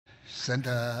神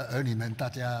的儿女们，大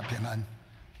家平安。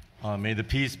May the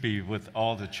peace be with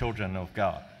all the children of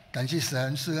God. 感谢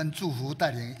神施恩祝福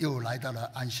带领，又来到了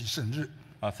安息圣日。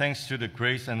Thanks to the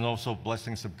grace and also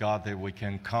blessings of God that we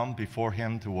can come before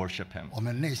Him to worship Him. 我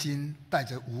们内心带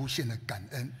着无限的感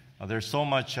恩。There's so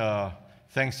much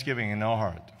thanksgiving in our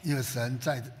heart. 因为神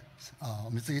在我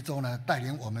们这一周呢，带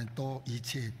领我们都一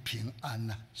切平安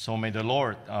呐。So may the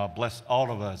Lord bless all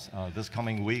of us this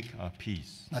coming week,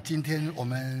 peace. 那今天我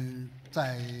们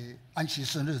在安息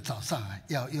圣日早上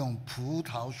要用葡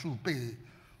萄树被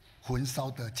焚烧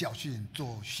的教训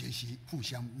做学习，互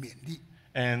相勉励。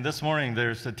And this morning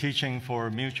there's a teaching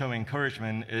for mutual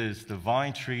encouragement is the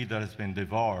vine tree that has been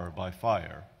devoured by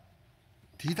fire.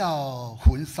 提到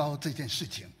焚烧这件事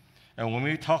情。And when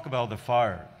we talk about the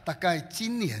fire, 大概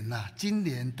今年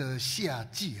的夏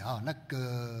季那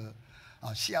个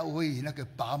夏威夷那个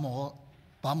拔摩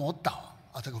岛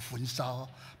这个焚烧，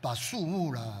把树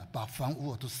木了，把房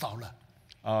屋都烧了。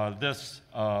This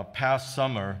past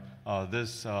summer,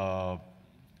 this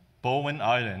Bowen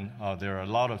Island, there are a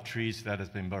lot of trees that has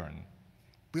been burned.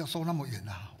 不要说那么远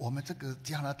我们这个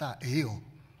加拿大也有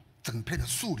整片的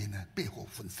树林呢被火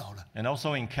焚烧了。And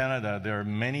also in Canada, there are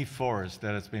many forests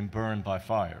that has been burned by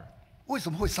fire. 为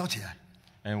什么会烧起来？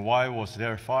 And why was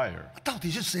there fire? 到底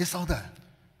是谁烧的？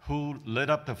 Who lit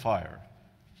up the fire?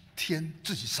 天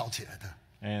自己烧起来的。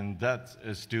And that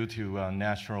is due to a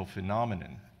natural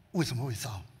phenomenon. 为什么会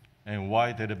烧？ And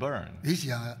why did it burn?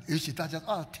 也许大家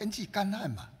天气干旱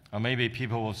嘛。Maybe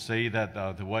people will say that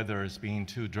the weather is being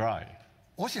too dry.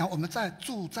 我想我们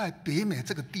住在北美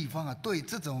这个地方对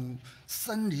这种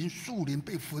森林、树林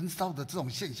被焚烧的这种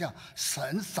现象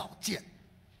很少见。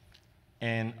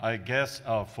And I guess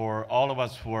for all of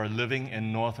us who are living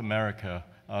in North America,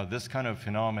 this kind of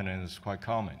phenomenon is quite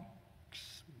common.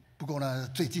 不过呢，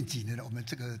最近几年我们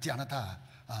这个加拿大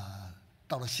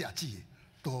到了夏季，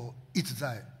都一直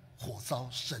在火烧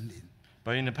森林。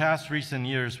But in the past recent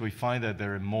years, we find that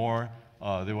there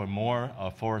were more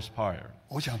forest fire.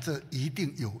 我想这一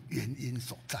定有原因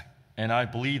所在。And I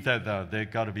believe that there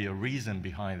got to be a reason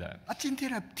behind that. 今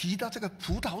天呢，提到这个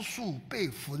葡萄树被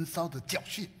焚烧的教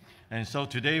训。And so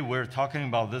today we're talking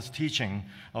about this teaching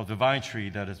of the vine tree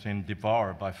that has been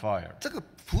devoured by fire. 这个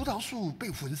葡萄树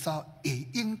被焚烧也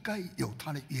应该有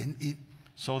它的原因。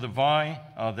So the vine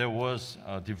that was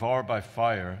devoured by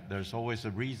fire, there's always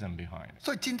a reason behind it.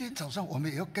 所以今天早上我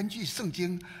们也要根据圣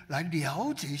经来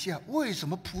了解一下，为什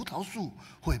么葡萄树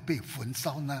会被焚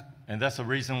烧呢？ And that's the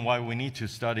reason why we need to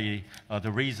study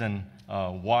the reason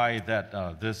why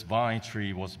that this vine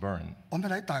tree was burned. 我们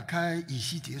来打开以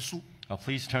西结书。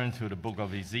Please turn to the book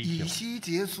of 以 Ezekiel. 西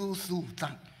结书15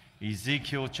章。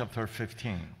Ezekiel chapter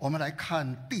 15. 我们来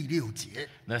看第6节。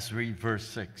 Let's read verse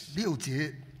 6. 6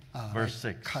节Verse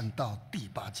 6. 看到第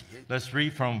8节。Let's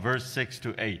read from verse 6 to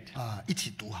 8. 一起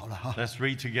读好了哈。Let's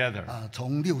read together.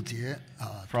 从6节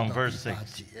From 到 verse 第8 6.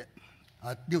 节。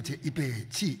6节预备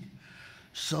起。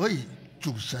所以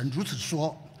主神如此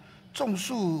说：种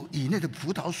树以内的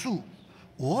葡萄树，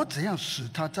我怎样使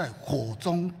它在火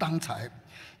中当柴，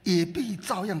也必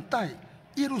照样待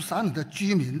耶路撒冷的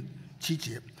居民。7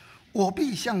节，我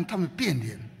必向他们变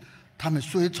脸，他们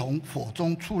虽从火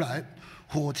中出来，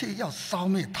火却要烧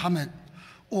灭他们。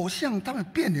我向他们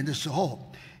变脸的时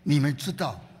候，你们知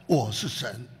道我是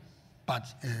神。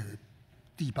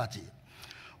第8节，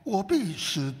我必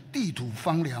使地土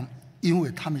荒凉，因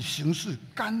为他们行事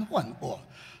干犯我。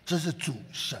这是主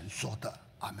神说的。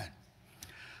阿们。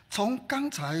从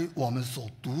刚才我们所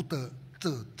读的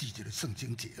这几节的圣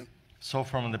经节， So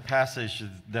from the passage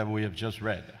that we have just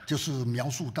read, 就是描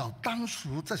述到当时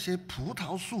这些葡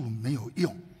萄树没有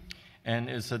用。 and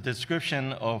it's a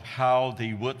description of how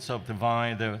the woods of the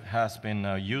vine that has been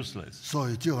useless. 所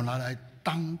以就拿来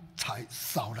当柴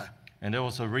烧了。 And there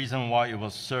was a reason why it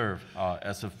was served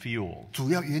as a fuel. 主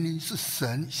要原因是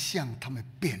神向他们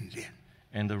变脸。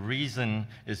 And the reason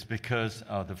is because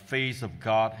the face of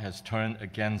God has turned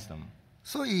against them.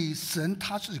 所以神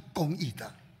他是公义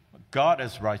的， God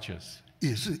is righteous.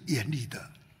 也是严厉的。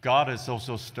 God is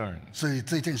also stern. 所以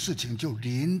这件事情就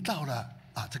临到了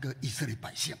这个以色列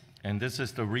百姓。 And this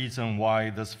is the reason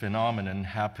why this phenomenon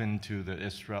happened to the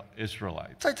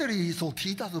Israelites. 在这里所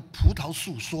提到的葡萄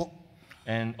树说，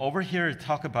 And over here it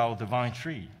talk about the vine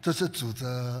tree. 这是指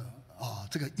着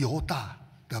这个犹大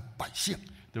的百姓，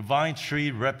 The vine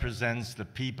tree represents the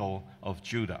people of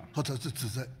Judah. 或者是指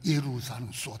着耶路撒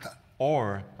冷说的，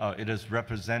 Or it is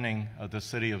representing the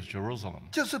city of Jerusalem.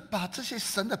 就是把这些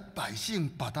神的百姓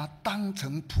把它当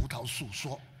成葡萄树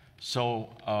说。So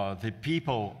the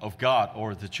people of God,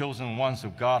 or the chosen ones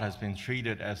of God, has been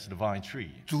treated as the vine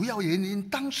tree. 主要原因，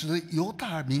当时犹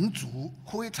大民族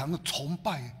非常的崇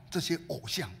拜这些偶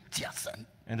像假神。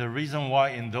 And the reason why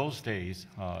in those days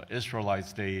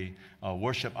Israelites they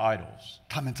worship idols.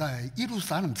 他们在耶路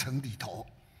撒冷城里头，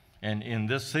 And in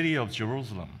this city of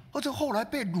Jerusalem, 或者后来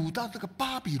被掳到这个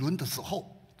巴比伦的时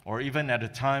候， or even at the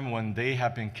time when they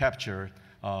have been captured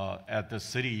at the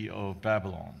city of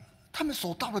Babylon, 他们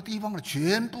所到的地方呢，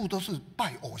全部都是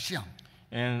拜偶像。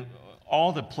 and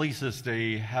all the places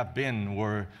they have been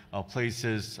were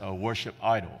places worship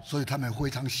idols. 所以他们非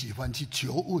常喜欢去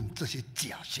求问这些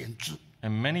假先知。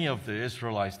 And many of the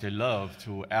Israelites they love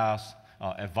to ask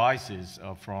advices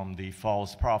from the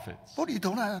false prophets. 这里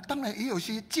头呢，当然也有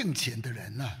些敬虔的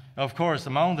人呐、 Of course,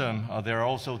 among them there are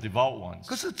also devout ones.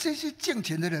 可是这些敬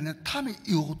虔的人呢，他们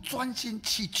有专心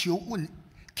去求问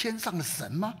天上的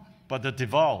神吗？ But the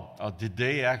devout, did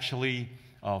they actually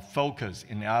focus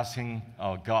in asking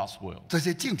God's will? 这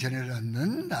些敬虔的人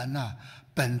仍然啊，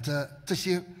本着这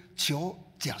些求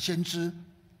假先知、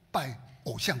拜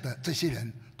偶像的这些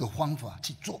人的方法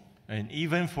去做。 And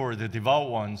even for the devout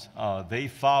ones, they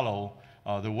follow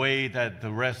the way that the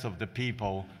rest of the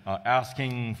people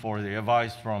asking for the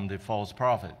advice from the false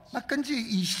prophets. 那根据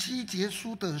以西结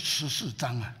书的14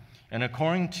章啊， And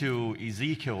according to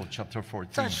Ezekiel chapter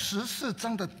在14, 14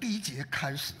章的第1节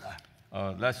开始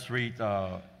啊， let's read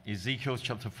Ezekiel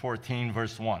chapter 14,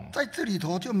 verse 1. 在这里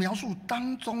头就描述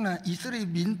当中呢，以色列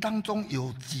民当中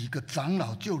有几个长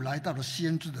老就来到了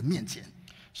先知的面前。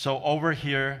 So over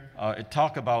here, it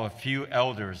talks about a few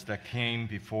elders that came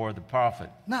before the prophet.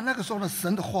 那个时候呢，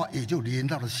神的话也就临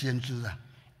到了先知啊，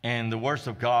 And the words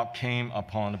of God came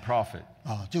upon the prophet.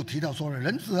 就提到说了，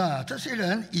人子啊，这些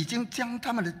人已经将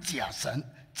他们的假神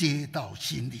接到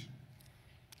心里，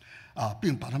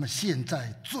并把他们陷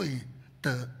在罪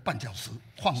的绊脚石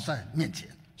放在面前。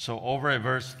 So over at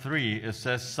verse 3, it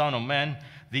says, Son of man,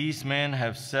 these men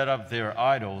have set up their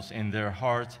idols in their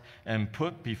hearts and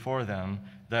put before them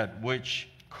that which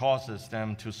causes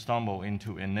them to stumble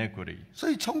into iniquity. 所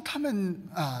以从他们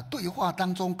对话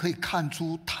当中可以看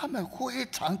出，他们非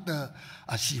常的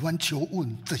喜欢求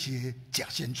问这些假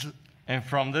先知。 And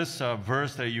from this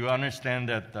verse that you understand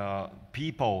that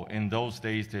people in those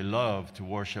days, they love to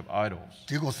worship idols.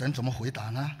 结果神怎么回答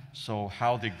呢？ So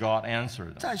how did God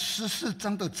answer them? 在14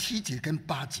章的7节跟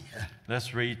8节，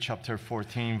 Let's read chapter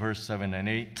 14, verse 7 and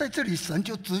 8. 在这里神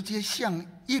就直接向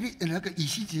以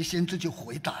西结先知就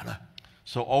回答了。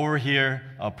 So over here,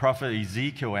 prophet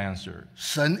Ezekiel answered.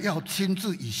 神要亲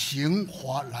自以刑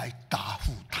罚来答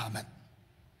复他们。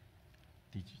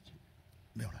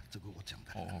没有了，这个我讲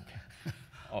的。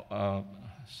 Oh, okay.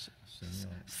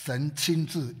 神亲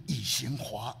自以刑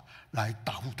罚来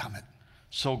答复他们。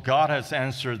 So God has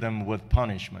answered them with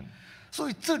punishment. 所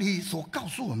以这里所告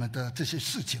诉我们的这些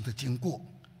事情的经过，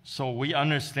 So we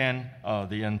understand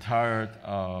the entire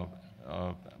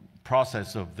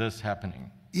process of this happening.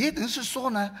 也等于是说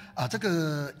呢，这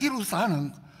个耶路撒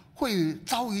冷会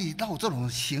遭遇到这种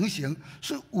情形，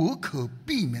是无可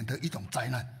避免的一种灾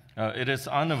难。 It is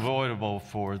unavoidable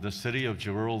for the city of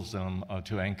Jerusalem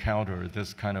to encounter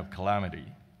this kind of calamity.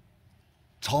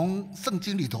 从圣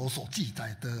经里头所记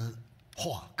载的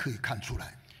话可以看出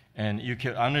来， And you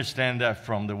can understand that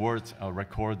from the words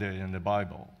recorded in the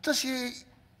Bible. 这些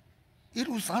耶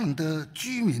路撒冷的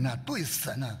居民啊，对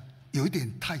神啊有一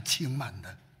点太轻慢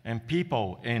了。 And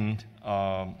people in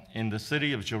the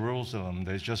city of Jerusalem,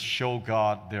 they just show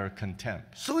God their contempt.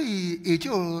 所以也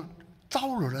就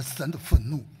招惹了神的愤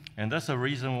怒。 And that's the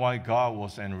reason why God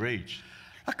was enraged.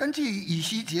 那根据以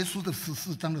西结书的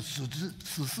14章的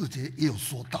14节也有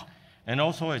说到， And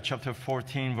also at chapter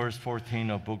 14, verse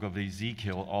 14 of book of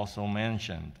Ezekiel also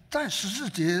mentioned. 在14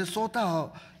节说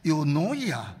到有挪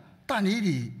亚、但以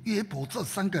理、约伯这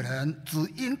3个人，只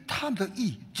因他们的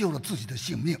义救了自己的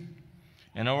性命。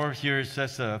 And over here it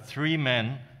says 3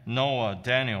 men, Noah,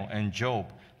 Daniel, and Job,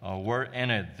 were in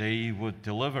it. They would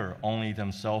deliver only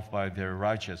themselves by their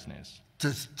righteousness.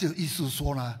 这意思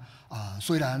说呢，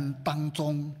虽然当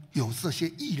中有这些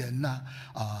义人呢，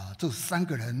这3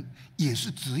个人也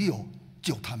是只有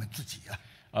救他们自己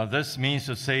啊。 This means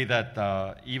to say that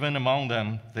even among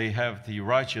them, they have the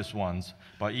righteous ones,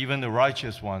 but even the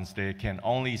righteous ones, they can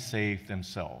only save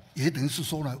themselves. 也等于是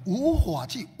说呢，无法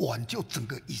去挽救整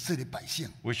个以色列百姓，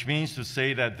 Which means to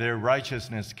say that their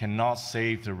righteousness cannot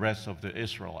save the rest of the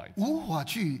Israelites. 无法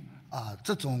去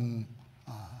这种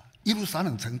耶路撒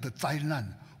冷城的灾难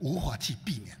无法去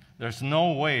避免。 There's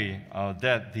no way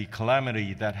that the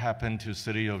calamity that happened to the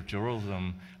city of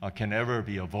Jerusalem can ever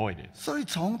be avoided. 所以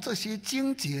从这些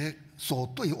经节所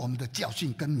对我们的教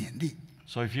训跟勉励，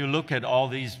 So if you look at all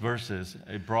these verses,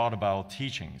 it brought about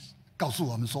teachings 告诉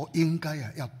我们说，应该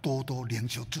要多多灵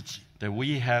修自己， that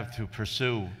we have to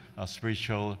pursue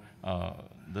spiritual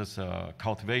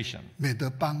cultivation, 免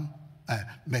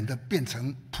得变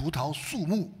成葡萄树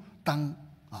木当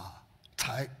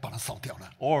柴把它烧掉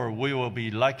了。 or we will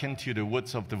be likened to the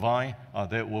woods of the vine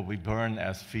that will be burned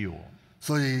as fuel.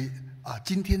 所以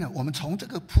今天呢，我们从这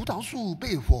个葡萄树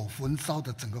被火焚烧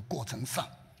的整个过程上，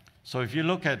 So if you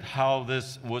look at how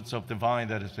this woods of the vine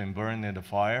that has been burned in the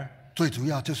fire, 最主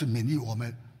要就是勉励我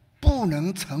们不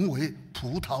能成为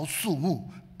葡萄树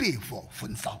木被火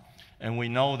焚烧。 and we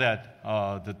know that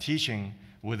the teaching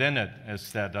within it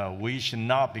is that we should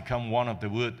not become one of the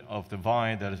wood of the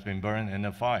vine that has been burned in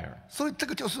the fire. 所以这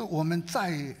个就是我们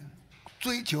在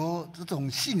追求这种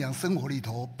信仰生活里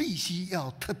头，必须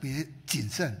要特别谨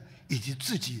慎，以及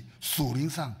自己属灵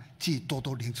上去多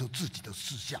多领受自己的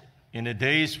事项。 In the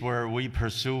days where we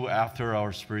pursue after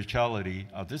our spirituality,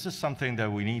 this is something that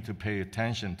we need to pay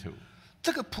attention to.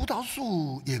 这个葡萄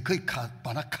树也可以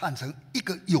把它看成一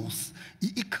棵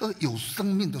有生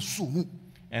命的树木，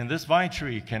 And this vine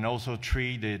tree can also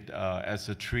treat it as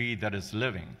a tree that is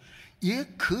living. 也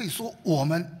可以说我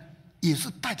们也是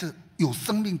带着有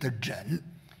生命的人。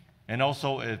 And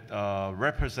also it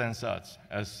represents us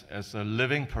as a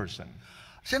living person.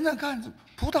 想想看，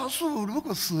葡萄树如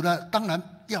果死了，当然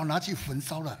要拿去焚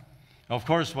烧了。 Of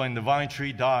course, when the vine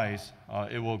tree dies,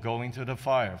 it will go into the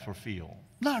fire for fuel.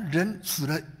 那人死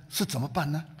了是怎么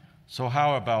办呢？ So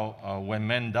how about when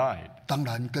men died? 当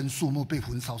然跟树木被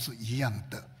焚烧是一样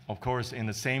的。 Of course, in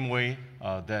the same way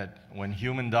that when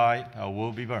human died,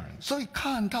 will be burned. 所以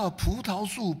看到葡萄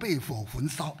樹被火焚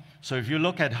燒， So if you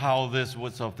look at how this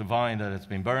woods of the vine that has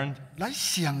been burned, 來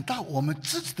想到我們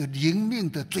自己的靈命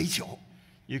的追求，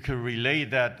 you could relate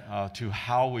that to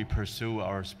how we pursue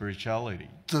our spirituality.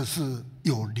 這是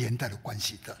有連帶的關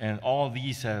係的。 And all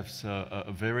these have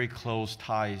a very close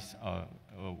ties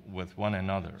with one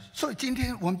another. 所以今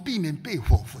天我們避免被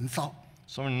火焚燒。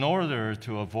 So in order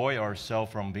to avoid ourselves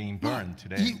from being 那 burned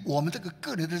以 today, 我們這個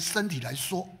個人的身體來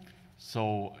說，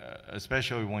 so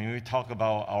especially when we talk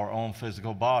about our own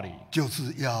physical body, 就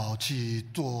是要去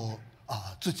做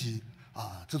自己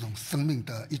這種生命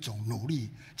的一種努力，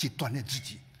去鍛鍊自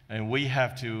己， and we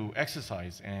have to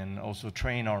exercise and also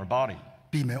train our body.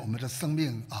 避免我們的生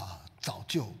命早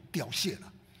就凋謝了，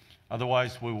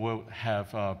 Otherwise, we will have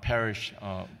perished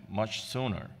much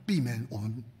sooner. 避免我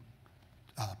們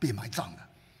被埋葬了。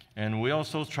 And we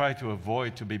also try to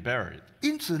avoid to be buried.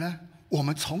 因此呢，我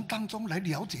們從當中來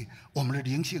了解我們的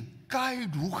靈性該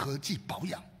如何去保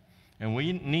養。 And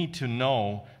we need to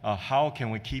know how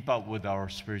can we keep up with our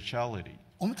spirituality.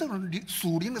 我們這種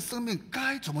屬靈的生命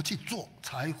該怎麼去做，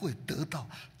才會得到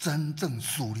真正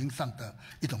屬靈上的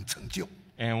一種成就。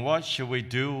 And what should we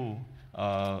do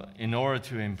in order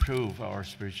to improve our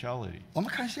spirituality? 我們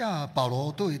看一下保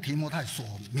羅對提摩太所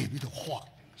勉勵的話。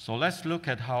 So let's look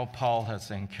at how Paul has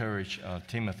encouraged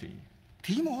Timothy.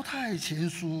 提摩太前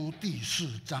書第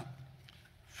4章。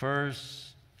 1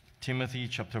 Timothy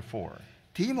chapter 4.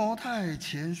 提摩太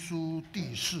前書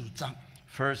第4章，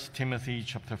 1 Timothy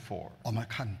chapter 4. 我們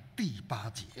看第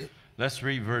8節。 Let's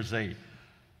read verse 8.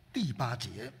 第8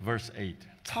節， Verse 8.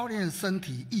 操練身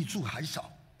體益處還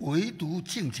少，唯獨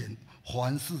敬虔，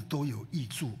凡事都有益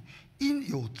處，因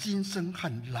有今生和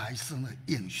來生的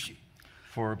應許。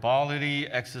 For bodily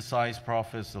exercise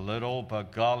profits a little,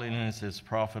 but godliness is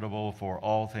profitable for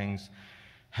all things,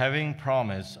 having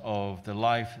promise of the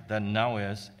life that now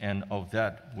is and of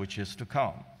that which is to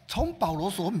come. 從保羅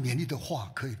所勉勵的話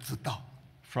可以知道，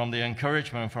 From the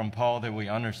encouragement from Paul that we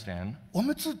understand, 我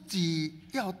們自己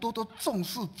要多多重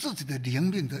視自己的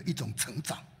靈命的一種成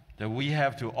長。 that we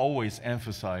have to always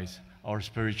emphasize our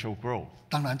spiritual growth.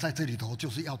 當然，在這裡頭就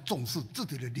是要重視自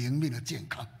己的靈命的健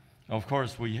康。 Of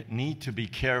course, we need to be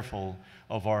careful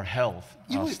of our health,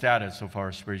 因為 status of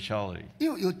our spirituality.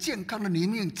 因為有健康的靈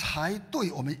命，才對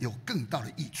我們有更大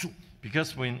的益處。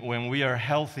 Because when we are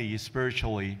healthy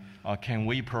spiritually, can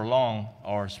we prolong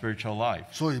our spiritual life?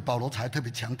 所以保羅才特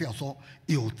別強調說，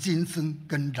有今生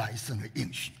跟來生的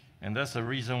應許。 And that's the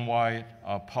reason why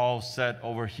Paul said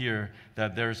over here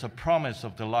that there's a promise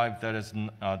of the life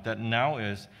that now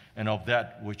is and of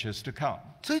that which is to come.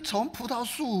 所以從葡萄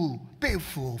樹被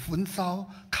火焚燒，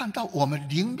看到我們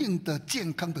靈命的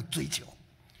健康的追求。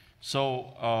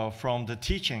 So from the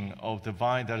teaching of the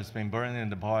vine that has been burned in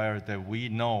the fire, that we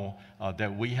know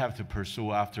that we have to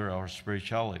pursue after our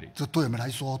spirituality. 這對我們來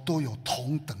說都有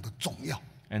同等的重要。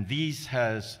 And these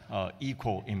has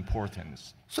equal importance.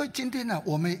 所以今天呢，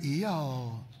我們也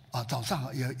要早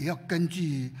上也要根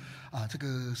据这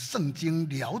个圣经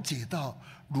了解到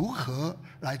如何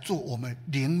来做我们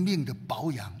灵命的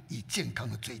保养与健康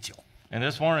的追求。And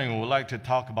this morning, we would like to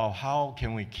talk about how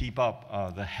can we keep up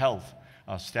the health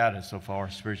status of our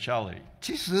spirituality.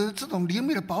 其实这种灵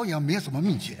命的保养没有什么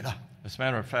秘诀了。As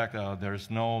a matter of fact, there's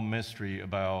no mystery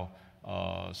about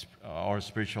our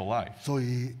spiritual life. 所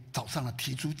以早上呢，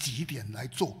提出几点来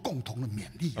做共同的勉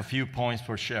励。A few points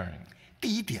for sharing.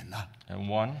 第一点呢， And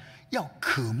one, 要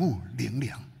渴慕灵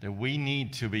粮。 that we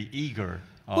need to be eager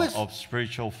of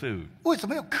spiritual food. 为什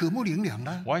么要渴慕灵粮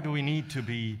呢？ Why do we need to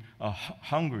be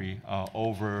hungry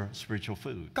over spiritual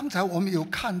food? 刚才我们有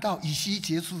看到以西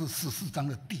结书的14章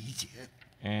的第1节，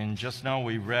 And just now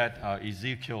we read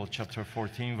Ezekiel chapter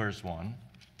 14, verse 1.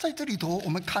 在这里头我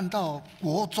们看到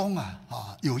国中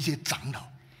有一些长老。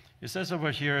It says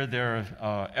over here there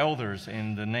are elders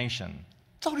in the nation.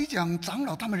 照理讲，长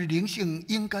老他们的灵性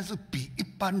应该是比一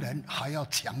般人还要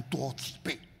强多几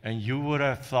倍。And you would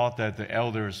have thought that the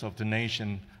elders of the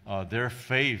nation, their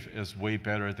faith is way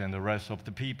better than the rest of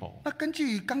the people. 那根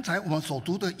据刚才我们所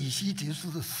读的以西结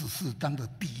书的14章的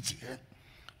第1节，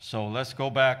 So let's go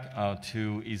back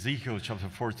to Ezekiel chapter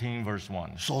 14, verse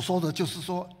 1. 所说的就是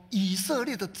说，以色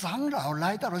列的长老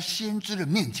来到了先知的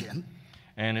面前，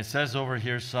 And it says over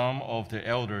here, some of the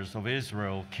elders of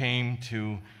Israel came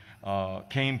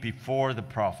before the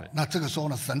prophet. 那这个时候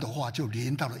呢，神的话就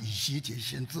临到了以西结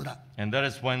先知了， And that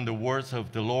is when the words of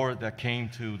the Lord that came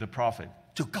to the prophet.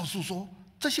 就告诉说，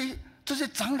这些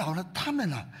长老呢，他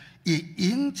们也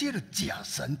迎接了假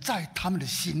神在他们的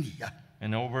心里啊。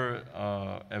 And over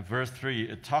at verse 3,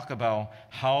 it talks about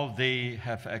how they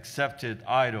have accepted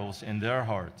idols in their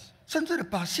hearts. 甚至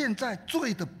把现在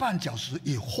罪的绊脚石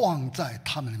也放在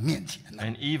他们的面前了。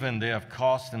 And even they have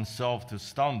caused themselves to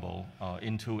stumble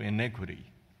into iniquity.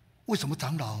 为什么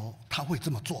长老他会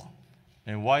这么做？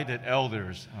 And why did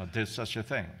elders did such a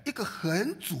thing? 一个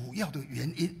很主要的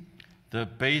原因， The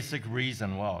basic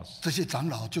reason was 这些长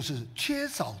老就是缺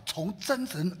少从真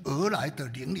神而来的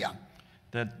灵粮，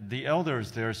 that the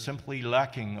elders, they're simply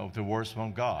lacking of the words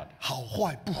from God. 好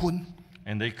坏不分，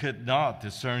 And they could not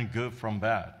discern good from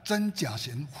bad. 真假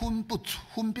神分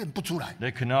辨不出来，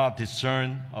 They could not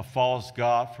discern a false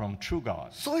God from true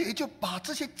God. 所以就把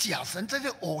这些假神、这些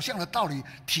偶像的道理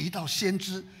提到先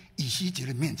知以西结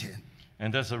的面前。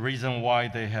 And that's the reason why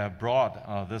they have brought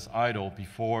this idol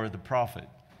before the prophet.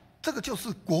 这个就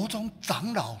是国中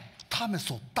长老他们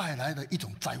所带来的一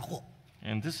种灾祸。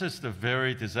 And this is the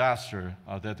very disaster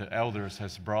that the elders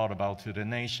has brought about to the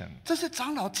nation. 这些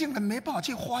长老竟然没办法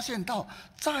去发现到，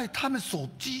在他们所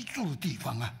居住的地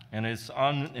方啊， And it's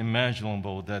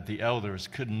unimaginable that the elders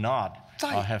could not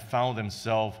have found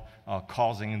themselves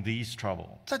causing these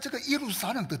trouble. 在这个耶路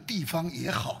撒冷的地方也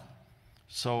好，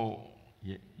 So,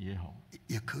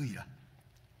 也可以了。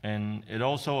 and it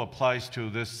also applies to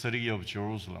this city of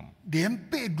Jerusalem. 连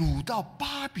被掳到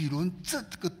巴比伦这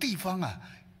个地方啊，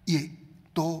也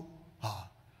都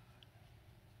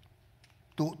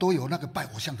有那个拜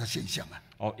偶像的现象啊。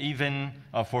 Or even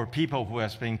for people who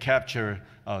has been captured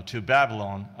to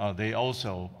Babylon, they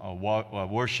also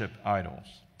worship idols.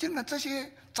 竟然这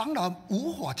些长老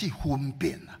无法去分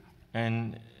辨啊。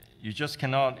 And you just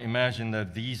cannot imagine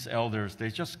that these elders,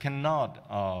 they just cannot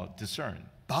discern.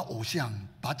 把偶像、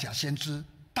把假先知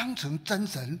当成真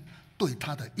神对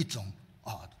他的一种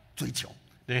追求。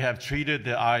 They have treated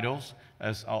the idols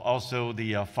as also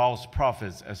the false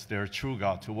prophets as their true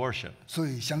God to worship. 所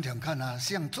以想想看啊，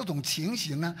像这种情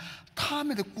形呢，他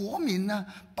们的国民呢、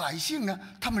百姓呢，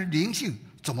他们的灵性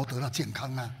怎么得到健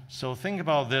康呢？ So think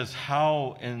about this: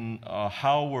 how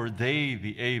were they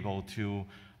be able to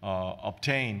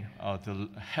obtain the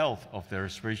health of their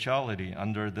spirituality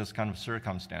under this kind of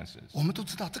circumstances? 我们都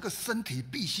知道，这个身体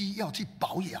必须要去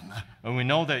保养啊。 And we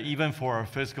know that even for our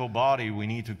physical body, we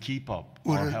need to keep up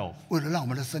为 our 了 health, 为了让我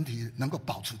们的身体能够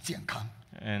保持健康，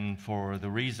 and for the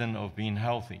reason of being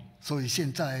healthy. 所以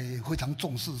现在非常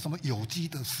重视什么有机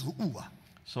的食物啊。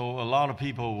 So a lot of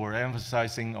people were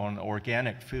emphasizing on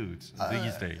organic foods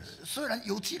these days. 虽然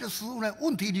有机的食物呢，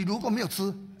问题你如果没有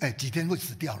吃，几天会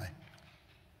死掉嘞。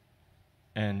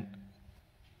 And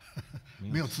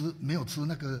没有吃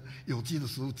那个有机的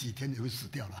食物，几天也会死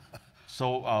掉了。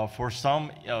 so for some,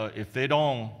 if they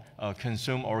don't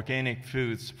consume organic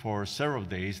foods for several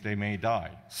days, they may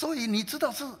die. 所以你知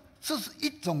道这是一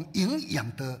种营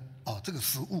养的这个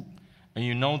食物。 And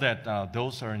you know that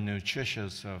those are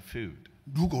nutritious food.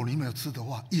 如果你没有吃的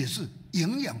话，也是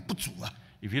营养不足啊。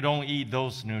If you don't eat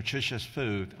those nutritious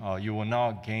food, you will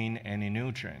not gain any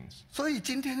nutrients. 所以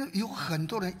今天有很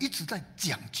多人一直在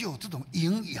讲究这种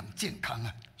营养健康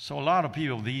啊。So a lot of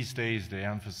people these days, they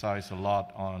emphasize a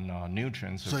lot on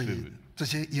nutrients of 所以 food. 这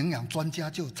些营养专家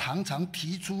就常常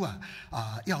提出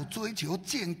要追求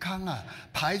健康啊，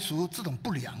排除这种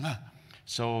不良啊。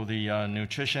So the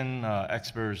nutrition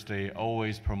experts, they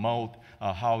always promote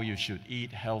how you should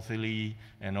eat healthily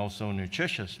and also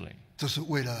nutritiously. 这是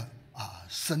为了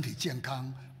身体健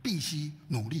康，必须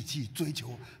努力去追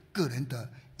求个人的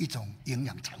一种营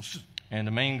养常识。And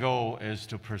the main goal is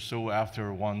to pursue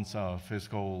after one's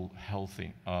physical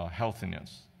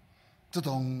healthiness. 这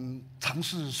种常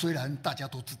识虽然大家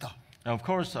都知道， Now, of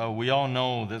course, we all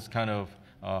know this kind of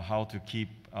how to keep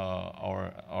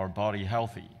our body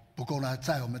healthy. 不过呢，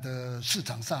在我们的市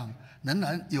场上仍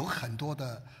然有很多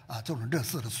的这种垃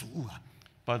圾的食物啊，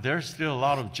 But there's still a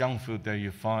lot of junk food that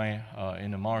you find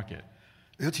in the market.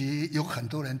 尤其有很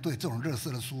多人对这种垃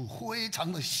圾的食物非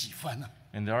常的喜欢啊，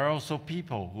 And there are also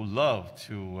people who love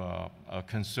to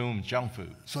consume junk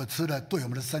food. 所以吃了对我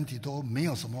们的身体都没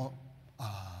有什么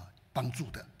帮助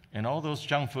的， And all those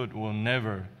junk food will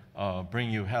never bring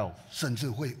you health, 甚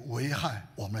至会危害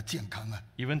我们的健康啊。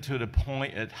 even to the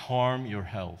point it harm your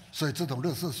health. 所以这种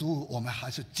垃圾食物我们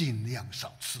还是尽量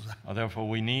少吃啊。 Therefore,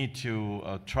 we need to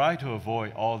try to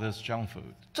avoid all this junk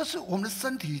food. 这是我们的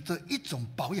身体的一种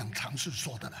保养常识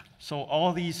说的啦。 So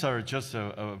all these are just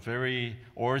a very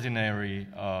ordinary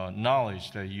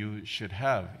knowledge that you should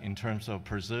have in terms of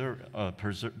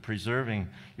preserving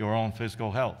your own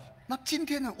physical health. 那今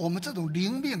天呢，我们这种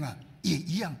灵命也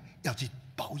一样要去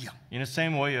保养。 In the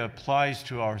same way it applies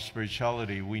to our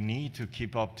spirituality, we need to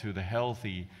keep up to the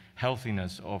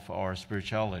healthiness of our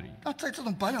spirituality. 那在这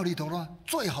种保养里头呢，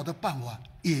最好的办法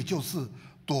也就是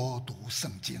多读圣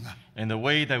经啊。 And the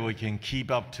way that we can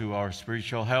keep up to our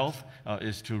spiritual health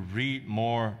is to read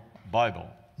more Bible.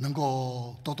 能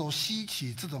够多多吸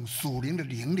取这种属灵的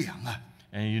灵粮啊，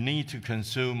 And you need to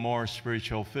consume more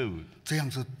spiritual food. 这样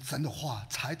子神的话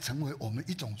才成为我们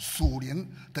一种属灵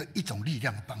的一种力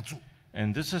量的帮助。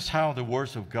 And this is how the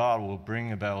words of God will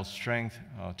bring about strength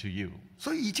to you.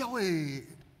 所以以教会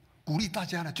鼓励大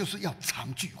家呢，就是要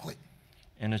常聚会。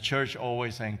 And the church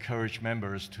always encourage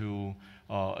members to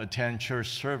attend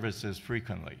church services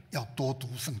frequently. 要多读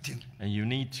圣经， And you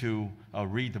need to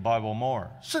read the Bible more.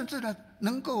 甚至呢，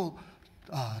能够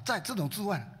在这种之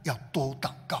外要多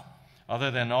祷告。 Other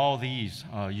than all these,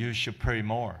 you should pray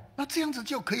more. 那这样子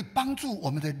就可以帮助我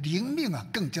们的灵命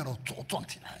更加的茁壮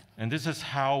起来。 And this is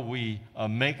how we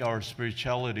make our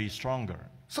spirituality stronger.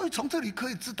 所以从这里可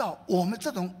以知道，我们这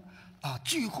种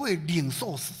聚会领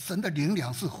受神的灵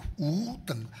粮是无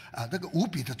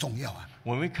比的重要啊。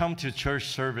 When we come to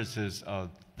church services,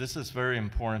 this is very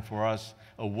important for us,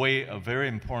 a very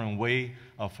important way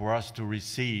for us to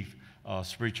receive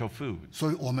spiritual food.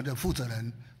 所以我们的负责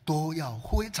人都要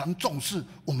非常重视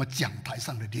我们讲台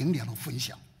上的灵粮的分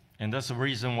享。 And that's the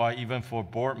reason why even for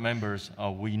board members,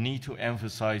 we need to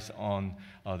emphasize on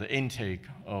the intake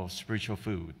of spiritual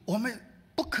food. 我们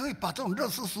不可以把这种垃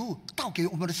圾食物倒给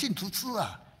我们的信徒吃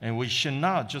啊。 And we should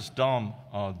not just dump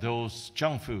those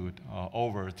junk food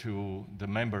over to the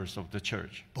members of the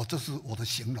church. 这是我的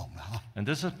形容了哈。 And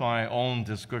this is my own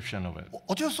description of it.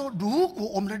 我就说，如果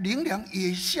我们的灵粮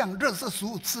也像垃圾食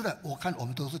物吃了，我看我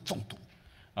们都是中毒。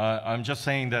 I'm just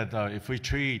saying that if we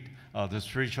treat the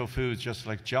spiritual food just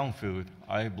like junk food,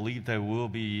 I believe that we'll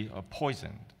be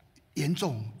poisoned. 严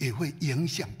重也会影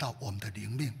响到我们的灵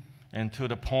命。 And to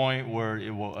the point where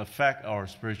it will affect our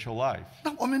spiritual life.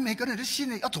 那我们每个人的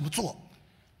心里要怎么做？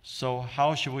 So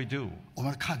how should we do? 我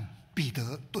们看彼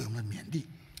得对我们的勉励。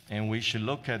 And we should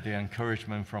look at the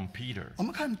encouragement from Peter. 我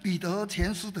们看彼得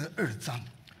前书的2章。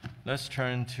 Let's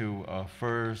turn to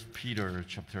 1 Peter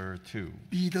chapter 2.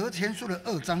 彼得前书的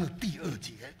2章的第2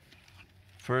节。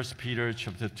 1 Peter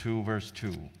chapter 2 verse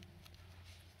 2.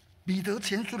 彼得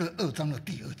前书的2章的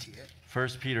第2节。 1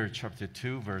 Peter chapter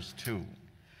 2 verse 2.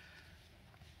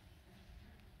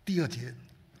 第2节。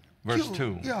 Verse 就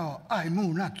 2. 要爱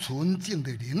慕那纯净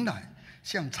的灵奶，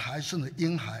像才生的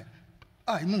婴孩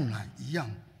爱慕奶一样，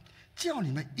叫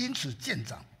你们因此渐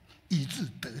长，以致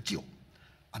得救。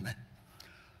阿们。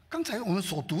刚才我们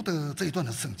所读的这一段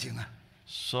的圣经啊，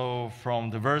 So from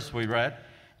the verse we read,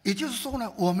 也就是说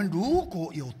呢，我们如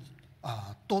果有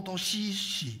多多吸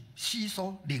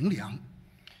收灵粮，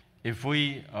 if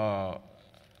we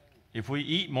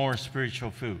eat more spiritual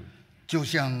food, 就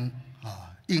像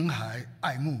婴孩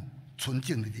爱慕纯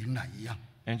净的灵奶一样，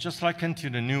 and just like unto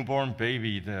the newborn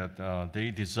baby that they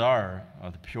desire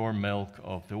the pure milk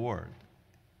of the word,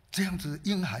 这样子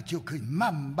婴孩就可以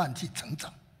慢慢去成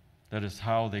长。That is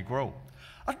how they grow.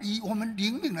 以我们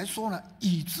灵命来说呢，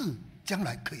以致将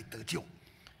来可以得救。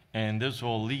And this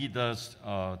will lead us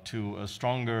to a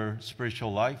stronger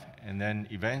spiritual life and then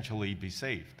eventually be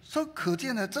saved. 所以可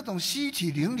见呢，这种吸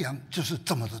取灵粮就是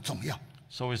这么的重要。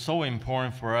So it's so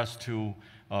important for us to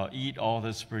eat all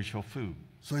the spiritual food.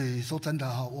 所以说真的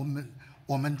哈，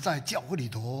我们在教会里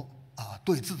头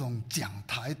对这种讲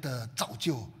台的造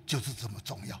就就是这么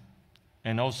重要。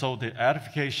And also the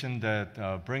edification that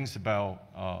brings about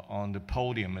on the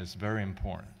podium is very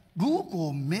important. 如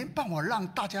果没办法让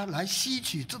大家来吸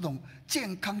取这种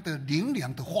健康的灵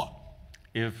粮的话，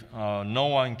 If no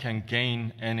one can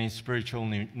gain any spiritual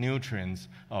nutrients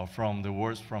from the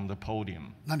words from the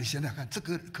podium, 那你想想看，这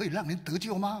个可以让人得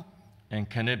救吗？ and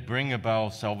can it bring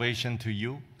about salvation to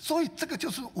you? 所以这个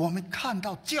就是我们看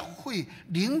到教会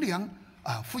灵粮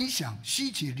分享、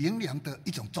吸取灵粮的一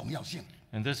种重要性。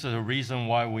 And this is the reason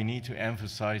why we need to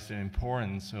emphasize the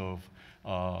importance of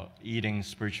eating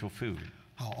spiritual food.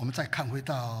 好，我们再看回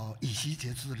到以西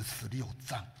结书的16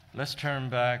章。 Let's turn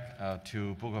back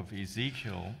to book of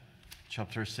Ezekiel,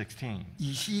 chapter 16.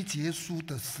 以西结书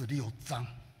的16章，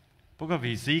 Book of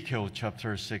Ezekiel,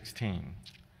 chapter 16.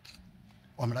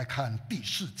 我们来看第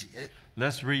4节。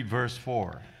 Let's read verse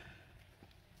 4.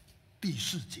 第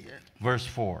4节， Verse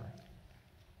 4.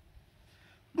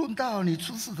 论到你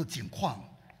出世的景况，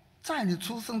在你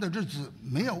出生的日子，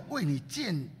没有为你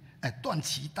断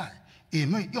脐带，也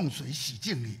没有用水洗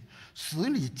净你，使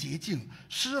你洁净，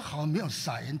丝毫没有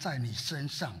撒盐在你身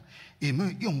上，也没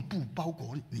有用布包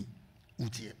裹你。5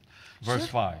节， Verse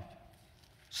 5.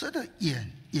 谁的眼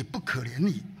也不可怜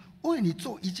你，为你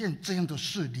做一件这样的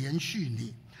事连续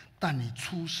你，但你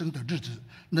出生的日子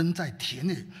仍在田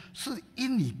里，是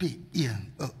因你被厌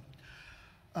恶。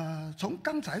从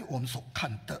刚才我们所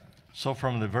看的， So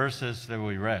from the verses that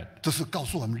we read, 这是告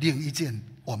诉我们另一件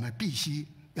我们必须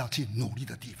要去努力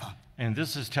的地方。 and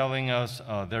this is telling us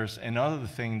there's another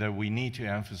thing that we need to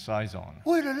emphasize on.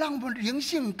 为了让我们灵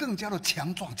性更加的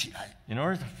强壮起来， In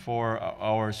order for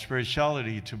our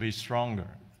spirituality to be stronger,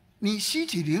 你吸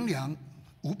取灵粮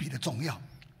无比的重要。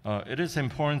 it is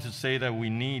important to say that we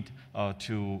need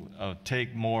to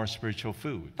take more spiritual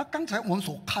food. 那刚才我们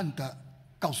所看的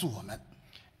告诉我们，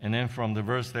 And then from the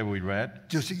verse that we read,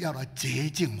 就是要来洁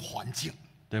净环境。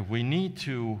 that we need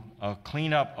to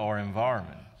clean up our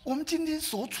environment. 我们今天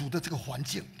所处的这个环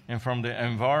境， And from the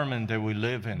environment that we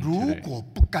live in 如 today, 果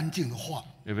不干净的话，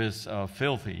 if it's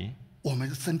filthy, 我们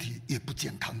的身体也不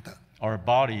健康的。 our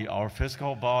body, our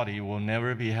physical body will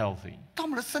never be healthy. 当我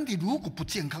们的身体如果不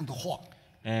健康的话，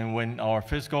 And when our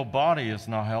physical body is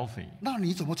not healthy, 那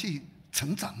你怎么去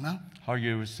成长呢？ how are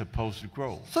you supposed to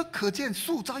grow? 所以可见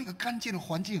塑造一个干净的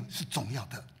环境是重要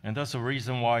的。 And that's the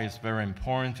reason why it's very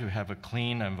important to have a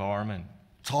clean environment.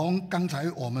 从刚才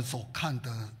我们所看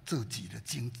的这几个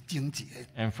经节，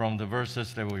 And from the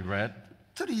verses that we read,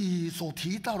 这里所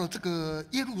提到的这个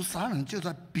耶路撒冷，就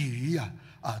在比喻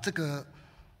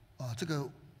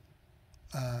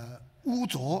污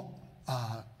浊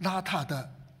邋遢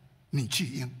的女去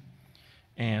婴。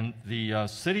 and the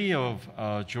city of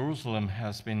Jerusalem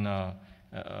has been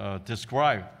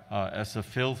described as a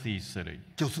filthy city.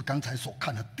 就是刚才所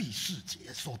看的第4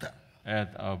节说的，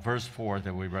 At verse 4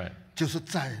 that we read. 就是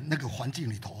在那个环境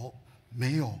里头，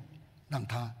没有让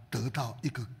他得到一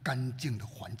个干净的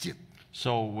环境。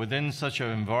 So within such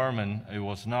an environment, it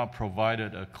was not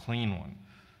provided a clean one.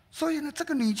 所以呢，这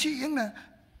个女去婴呢，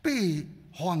被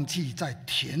放弃在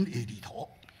田野里头。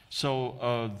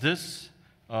 So this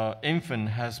infant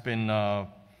has been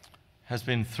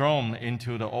thrown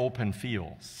into the open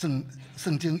field.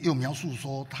 圣经又描述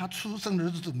说，他出生的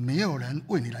日子，没有人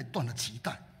为你来断了脐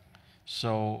带。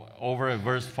 So over at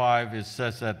verse 5, it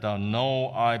says that,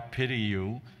 no, I pity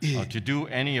you to do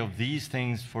any of these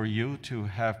things for you to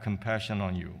have compassion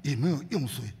on you. 也没有用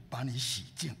水把你洗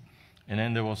净， And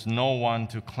then there was no one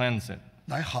to cleanse it,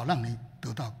 来好让你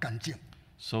得到干净，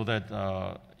 so that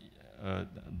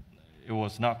it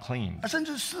was not clean. 甚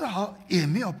至丝毫也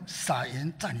没有撒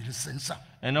盐在你的身上，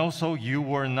 And also you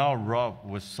were not rubbed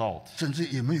with salt, 甚至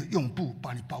也没有用布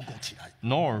把你包裹起来。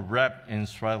 nor wrapped in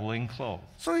swaddling clothes.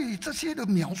 所以这些的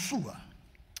描述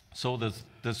So the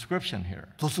description here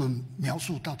都是描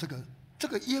述到这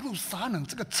个耶路撒冷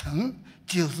这个城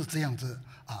就是这样子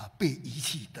被遗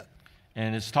弃的。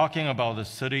 and it's talking about the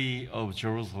city of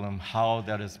Jerusalem, how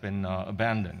that has been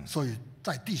abandoned. 所以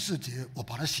在第4节，我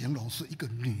把它形容是一个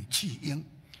女弃婴。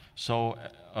 So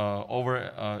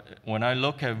when I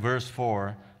look at verse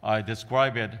 4, I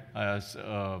describe it as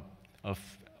a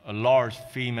large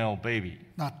female baby.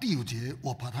 那第5节，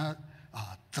我把它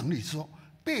整理说，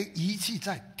被遗弃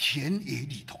在田野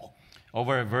里头。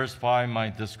Over at verse 5, my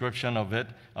description of it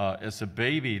is a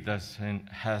baby that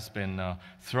has been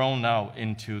thrown out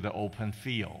into the open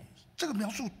field. 这个描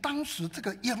述当时这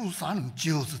个耶路撒冷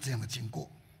就是这样的经过。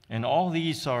 And all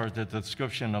these are the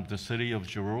description of the city of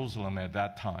Jerusalem at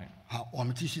that time. 好，我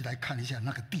们继续来看一下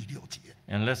那个第6节。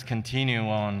 And let's continue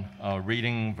on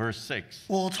reading verse 6.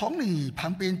 我从你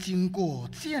旁边经过，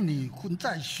见你混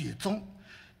在血中，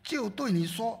就对你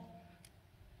说：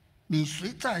你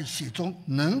虽在血中，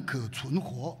仍可存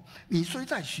活；你虽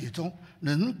在血中，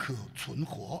仍可存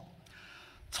活。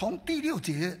从第6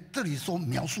节这里所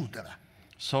描述的了。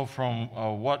 So from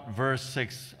what verse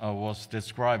 6 was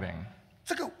describing,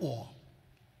 这个我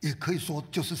也可以说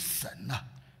就是神啊。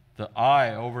 the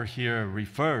I over here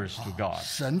refers to God.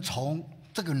 神从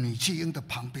这个女弃婴的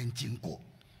旁边经过。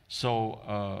 So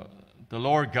the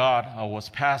Lord God was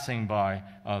passing by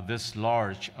this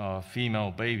large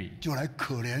female baby. 就来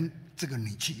可怜这个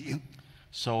女弃婴。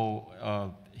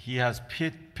 So he has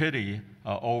pity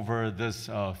over this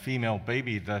female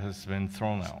baby that has been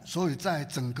thrown out. 所以在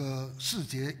整个4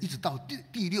节一直到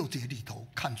第6节里头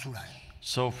看出来，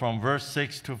 So from verse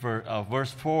 6 to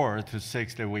verse 4 to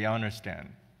 6 that we understand.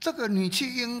 这个女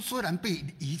弃婴虽然被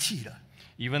遗弃了，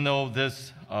 Even though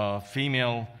this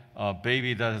female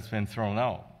baby that has been thrown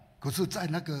out, 可是在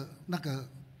那个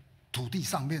土地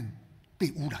上面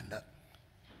被污染了，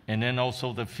 and then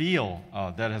also the field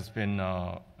that has been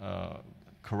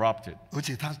corrupted, 而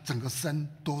且她整个身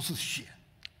都是血。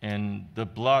 and the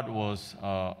blood was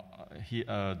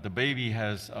the baby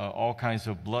has all kinds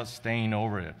of blood stain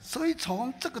over it. 所以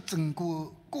从这个整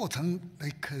个过程来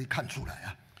可以看出来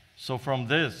啊， So from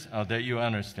this that you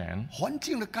understand 环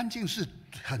境的干净是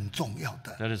很重要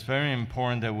的。 that it's very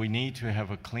important that we need to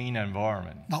have a clean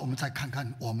environment. 那我们再看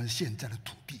看我们现在的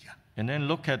土地啊， And then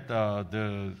look at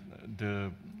the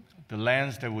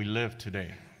lands that we live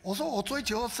today. 我说我追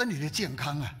求身体的健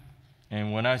康啊，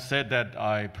 And when I said that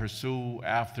I pursue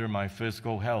after my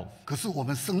physical health, 可是我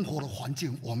们生活的环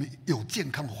境，我们有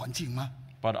健康的环境吗？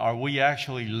 but are we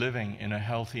actually living in a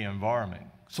healthy environment?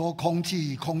 说空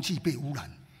气被污染，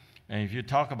 And if you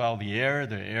talk about the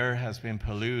air has been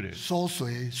polluted. 说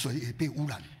水也被污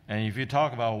染， And if you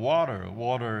talk about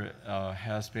water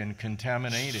has been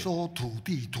contaminated. 说土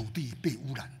地被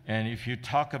污染。 And if you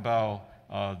talk about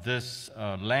this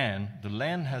land, the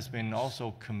land has been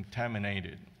also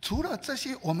contaminated. 除了这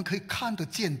些我们可以看得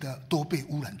见的都被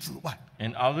污染之外，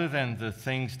 And other than the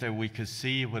things that we could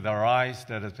see with our eyes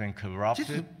that has been 其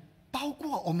实 corrupted, 包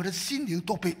括我们的心灵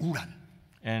都被污染。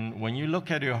 and when you look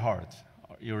at your heart,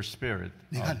 your spirit,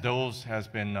 你看， those has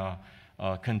been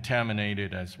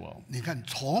contaminated as well. 你看，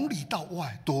从里到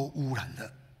外都污染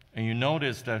了。 And you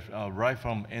notice that right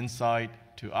from inside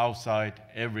to outside,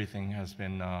 everything has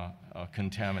been 所以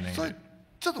contaminated.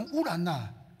 这种污染呐、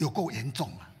有够严重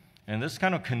啊！ And this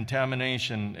kind of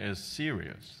contamination is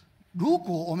serious. 如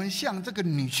果我们像这个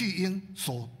女弃婴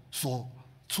所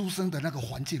出生的那个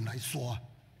环境来说啊，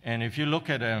 And if you look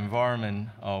at the environment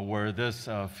where this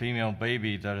female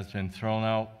baby that has been thrown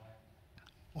out,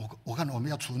 我看我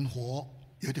们要存活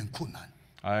有点困难。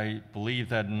 I believe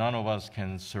that none of us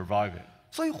can survive it.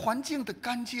 所以环境的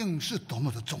干净是多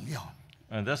么的重要。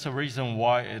 And that's the reason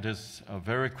why it is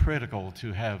very critical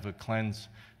to have a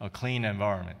clean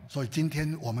environment. 所以今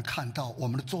天我们看到我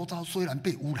们的周遭虽然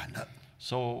被污染了，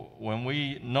 So when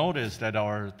we notice that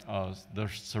the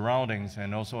surroundings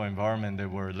and also environment that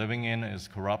we're living in is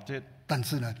corrupted, 但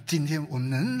是呢，今天我们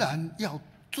仍然要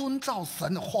遵照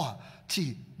神的话，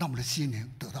去让我们的心灵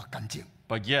得到干净。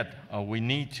 but yet we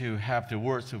need to have the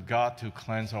words of God to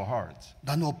cleanse our hearts.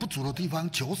 然后不足的地方，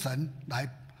求神来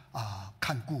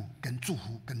看顾、跟祝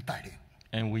福、跟带领。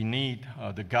 And we need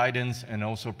the guidance and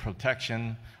also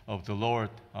protection of the Lord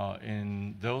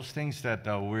in those things that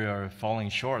we are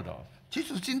falling short of. 其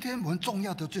实今天我们重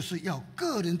要的就是要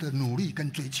个人的努力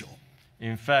跟追求。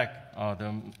 In fact,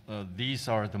 these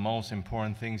are the most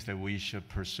important things that we should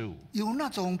pursue. 有那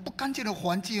种不干净的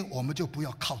环境，我们就不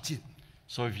要靠近；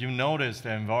 So if you notice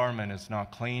the environment is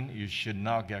not clean, you should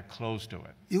not get close to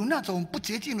it. 有那种不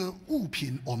洁净的物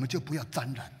品，我们就不要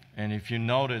沾染， And if you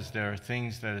notice there are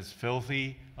things that is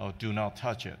filthy, do not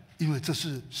touch it. 因为这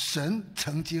是神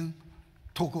曾经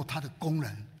透过他的工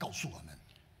人告诉我们。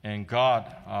 And God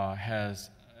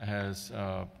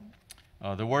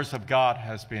the words of God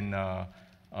has been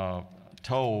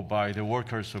told by the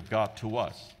workers of God to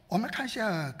us. 我们看一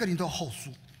下哥林多后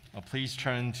书， Please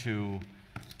turn to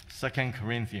 2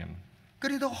 Corinthians. 哥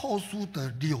林多后书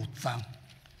的6章，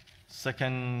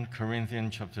 2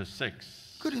 Corinthians chapter 6.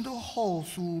 哥林多后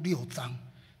书6章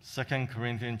2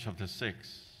 Corinthians chapter 6,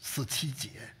 17节，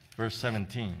 verse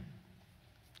 17.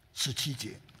 17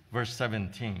节， Verse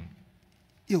 17.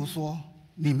 又说：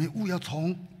你们务要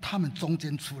从他们中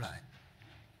间出来，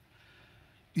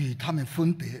与他们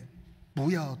分别，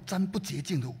不要沾不洁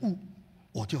净的物，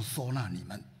我就收纳你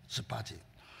们。18节，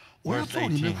我要做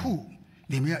你们父，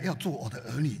你们要做我的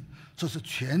儿女，这是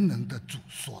全能的主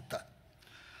说的。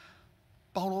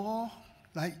保罗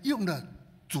来用了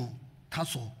主他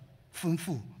所吩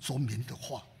咐所明的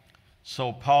话。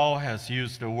So Paul has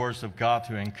used the words of God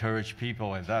to encourage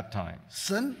people at that time.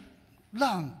 神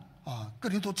让哥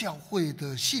林多教会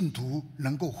的信徒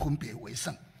能够分别为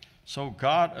圣。So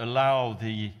God allowed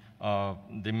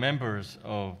the members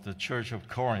of the church of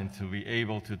Corinth to be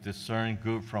able to discern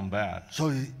good from bad.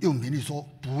 所以用明例说，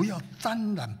不要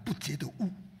沾染不洁的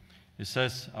物。It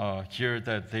says here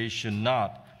that they should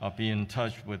not be in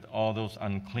touch with all those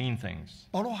unclean things.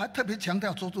 保罗还特别强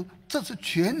调说，这是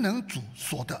全能主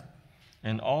说的。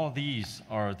And all these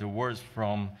are the words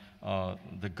from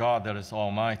the God that is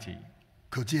Almighty.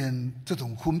 可见这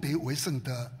种分别为圣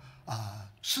的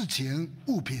事情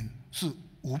物品是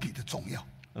无比的重要。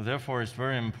Therefore, it's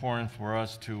very important for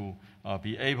us to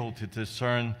be able to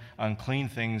discern unclean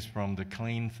things from the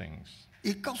clean things.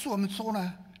 也告诉我们说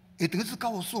呢，也等于是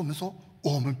告诉我们说，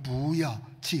我们不要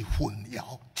去混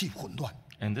淆、去混乱。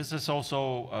And this is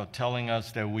also telling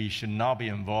us that we should not be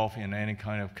involved in any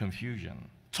kind of confusion.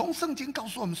 从圣经告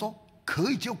诉我们说，可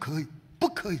以就可以，不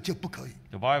可以就不可以。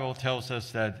The Bible tells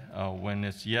us that when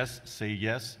it's yes, say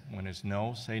yes. When it's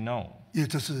no, say no. 因为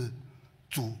这是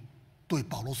主对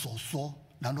保罗所说，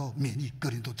然后勉励哥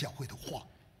林多教会的话。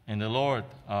And the Lord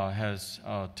has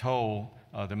told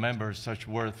the members such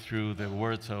words through the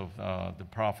words of the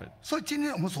prophet. 所以今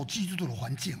天我们所居住的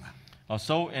环境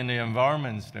So in the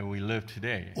environments that we live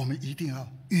today, 我们一定要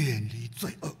远离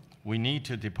罪恶。we need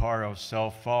to depart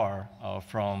ourselves far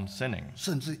from sinning.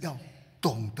 甚至要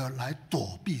懂得来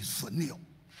躲避损友。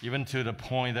Even to the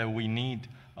point that we need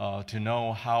to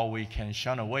know how we can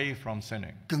shun away from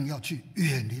sinning. 更要去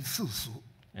远离世俗。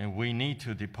And we need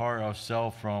to depart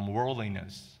ourselves from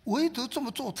worldliness. 唯独这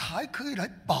么做，才可以来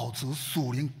保持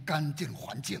属灵干净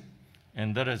环境。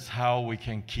And that is how we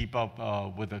can keep up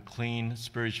with a clean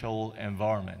spiritual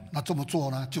environment. 那这么做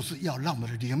呢，就是要让我们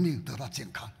的灵命得到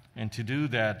健康。And to do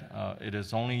that, it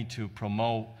is only to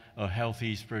promote a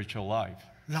healthy spiritual life.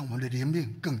 让我们的灵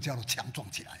命更加的强壮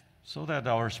起来。So that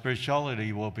our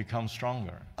spirituality will become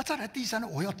stronger. 再来第三呢，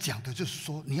我要讲的就是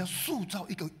说，你要塑造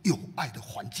一个有爱的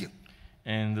环境。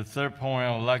And the third point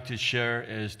I would like to share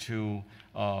is to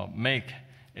make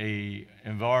an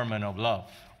environment of love.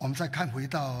 我们再看回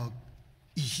到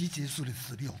以西结书的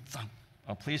16章。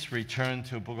Please return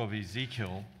to the book of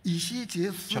Ezekiel, 以西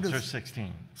结书的 chapter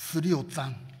 16. 16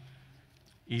章，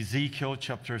 Ezekiel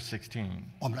chapter 16.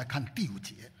 我们来看第5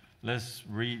节。Let's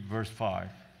read verse 5.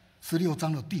 16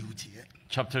章的第5节。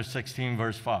Chapter 16,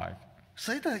 verse 5.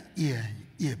 谁的眼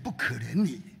也不可怜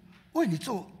你，为你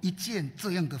做一件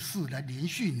这样的事来连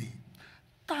续你。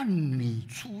但你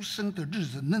出生的日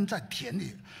子扔在田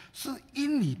里，是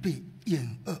因你被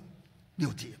厌恶。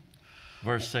6节。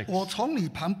Verse 6. 我从你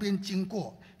旁边经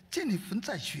过，见你焚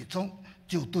在血中，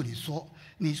就对你说：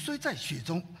你虽在血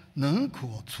中，能可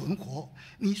存活；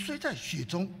你虽在血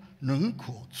中，能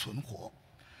可存活。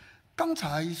刚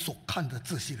才所看的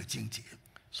这些的经节，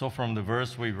 So from the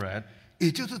verse we read,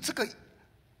 也就是这个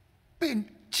被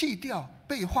弃掉、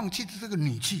被放弃的这个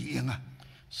女弃婴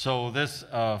so this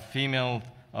female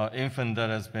infant that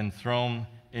has been thrown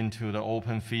into the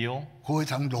open field, 非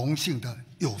常荣幸的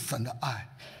有神的爱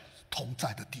同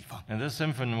在的地方。 and this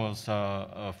infant was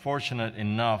fortunate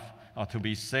enough to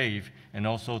be saved and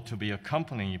also to be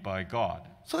accompanied by God.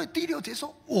 所以第6节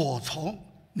说：我从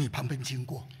你旁边经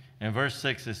过。 And verse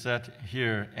 6 is said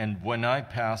here, and when I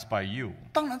pass by you.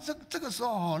 当然这个时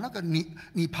候那个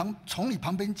从你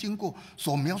旁边经过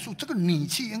所描述这个女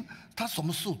弃婴，她什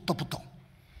么事都不懂。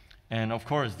 And of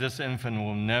course, this infant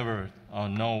will never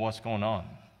know what's going on.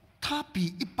 她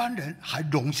比一般人还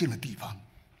荣幸的地方，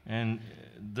 And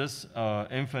this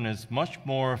infant is much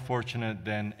more fortunate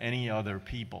than any other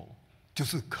people. 就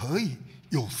是可以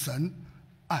有神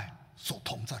爱所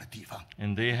同在的地方。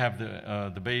 And they have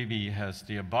the baby has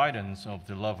the abidance of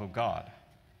the love of God.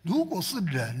 如果是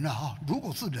人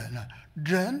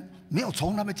人没有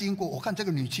从那边经过，我看这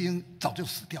个女弃婴早就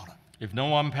死掉了。 If no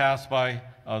one passed by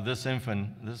this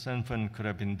infant could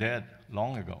have been dead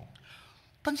long ago.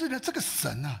 但是呢，这个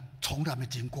神从来没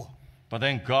经过， But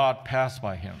then God passed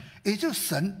by him, 也就是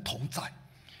神同在。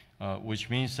 which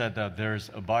means that there's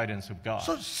abidance of God.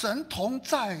 所以神同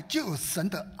在，就有神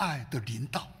的爱的临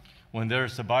到。 When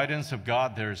there's abidance of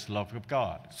God, there's love of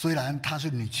God. 虽然她是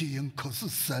女弃婴，可是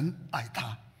神爱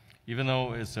她。 Even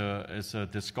though it's a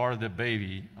discarded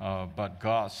baby, but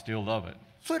God still loves it.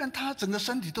 虽然他整个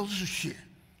身体都是血，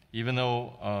 even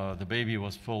though the baby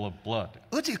was full of blood,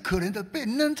 而且可怜的被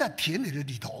扔在田里的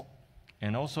里头，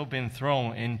 and also been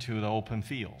thrown into the open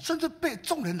field. 甚至被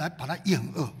众人来把他掩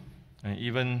恶。 And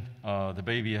even the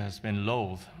baby has been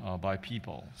loathed by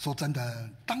people. 说真的，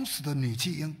当时的女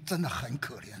弃婴真的很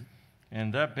可怜。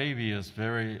 And that baby is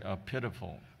very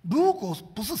pitiful. 如果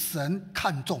不是神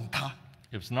看重他，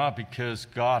 It's not because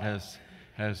God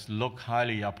has looked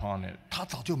highly upon it. 他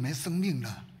早就没生命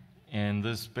了。 And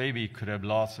this baby could have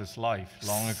lost his life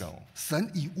long ago. 神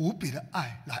以无比的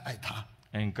爱来爱他，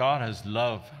 And God has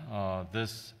loved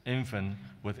this infant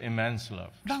with immense love.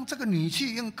 让这个女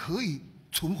弃婴可以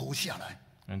存活下来。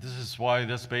 And this is why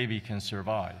this baby can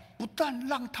survive. 不但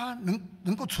让他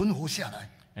能够存活下来，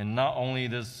 And not only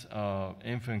this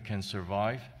infant can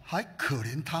survive, 还可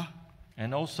怜他， and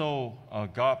also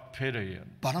God pity it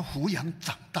把他抚养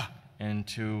长大， and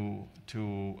to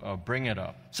bring it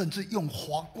up, 甚至用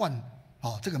华冠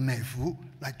这个美服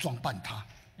来装扮他，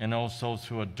 and also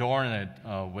to adorn it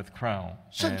with crown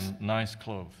Since- and nice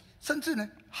clothes. 甚至呢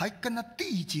还跟他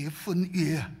缔结婚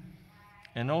约啊。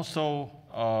 And also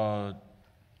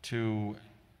to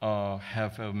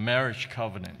have a marriage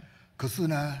covenant. 可是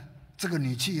呢，这个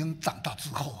女弃婴长大之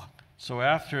后啊， So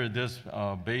after this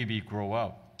baby grow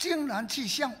up, 竟然去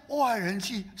向外人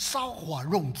去搔花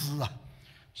弄姿啊！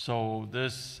 so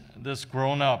this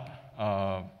grown up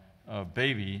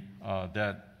baby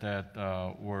that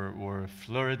were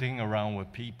flirting around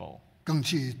with people, 更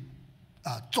去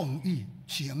纵欲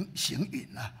行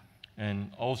淫啊！ and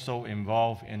also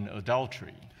involved in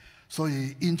adultery. 所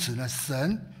以因此呢，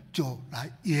神就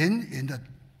来严严的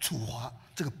处罚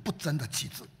这个不贞的妻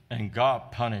子。 And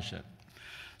God punished it.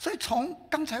 所以从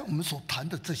刚才我们所谈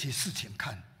的这些事情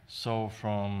看， So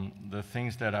from the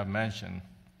things that I mentioned,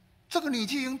 这个女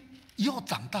弃婴以后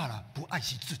长大了，不爱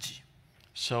惜自己，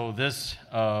 so this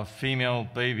female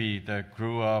baby that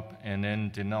grew up and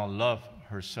then did not love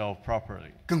herself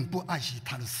properly, 更不爱惜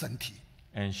她的身体，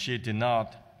 and she did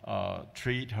not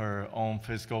treat her own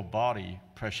physical body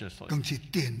preciously, 更去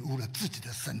玷污了自己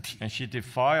的身体。 and she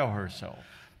defiled herself.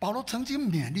 保罗曾经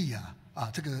勉励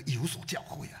这个以弗所教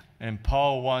会啊， And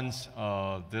Paul once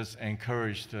this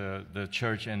encouraged the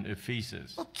church in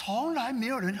Ephesus 说从来没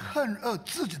有人恨恶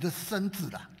自己的身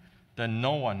子啦， that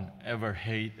no one ever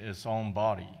hate his own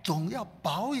body, 总要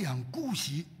保养顾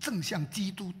惜，正像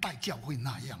基督待教会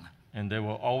那样啊。 and they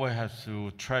will always have to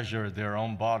treasure their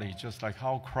own body, just like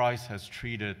how Christ has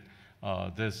treated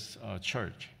this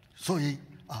church. 所以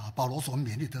保罗所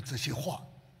勉励的这些话，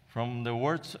 From the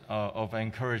words of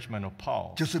encouragement of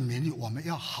Paul 就是勉励我们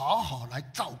要好好来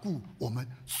照顾我们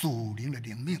属灵的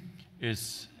灵命。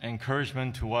 is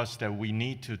encouragement to us that we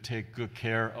need to take good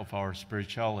care of our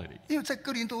spirituality. 因为在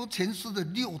哥林多前书的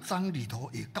6章里头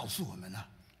也告诉我们啊，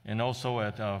 And also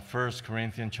at 1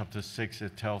 Corinthians chapter 6,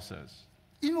 it tells us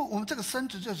因为我们这个身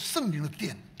子就是圣灵的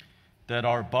殿， that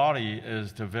our body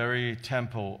is the very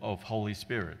temple of Holy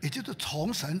Spirit. 也就是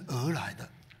从神而来的，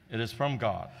 It is from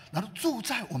God, 然后住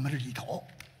在我们的里头。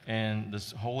 and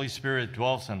this Holy Spirit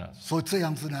dwells in us. 所以这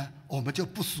样子呢，我们就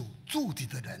不属住地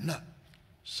的人了，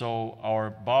 So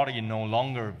our body no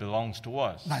longer belongs to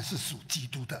us, 乃是属基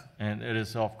督的。 and it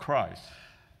is of Christ.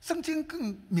 圣经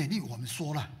更勉励我们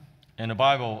说了， And the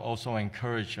Bible also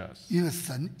encourages us 因为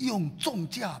神用重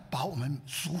价把我们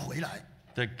赎回来。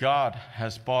 that God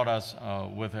has bought us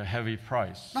with a heavy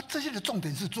price. 那这些的重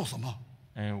点是做什么？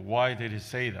 And why did he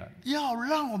say that? 要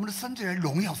让我们的身体来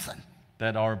荣耀神。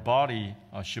 That our body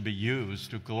should be used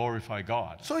to glorify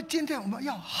God. 所以今天我们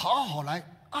要好好来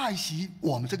爱惜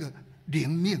我们这个灵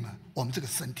命啊，我们这个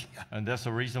身体啊。 And that's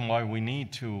the reason why we need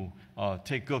to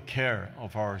take good care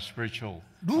of our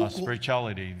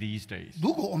spirituality these days.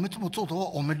 如果我们这么做的话，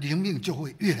我们灵命就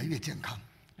会越来越健康。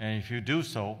 And if you do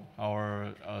so,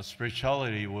 our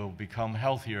spirituality will become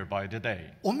healthier by the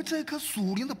day. 我们这棵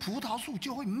属灵的葡萄树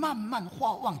就会慢慢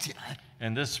发旺起来，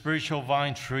 And this spiritual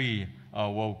vine tree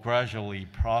will gradually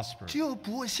prosper. 就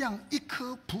不会像一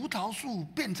棵葡萄树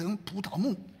变成葡萄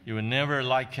木。 You will never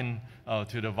liken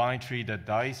to the vine tree that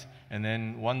dies and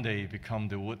then one day become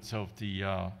the woods of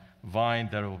the vine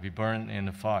that will be burned in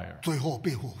the fire 最后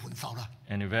被火焚烧了。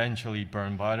 and eventually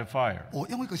burned by the fire. 我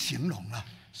用一个形容了，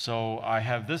 So I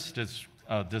have this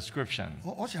description.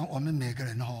 我想我们每个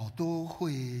人都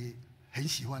会很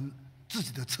喜欢自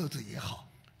己的车子也好，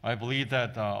 I believe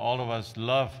that all of us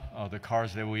love the cars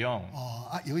that we own.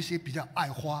 有一些比较爱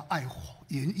花爱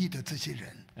园艺的这些人，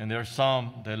 And there are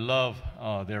some that love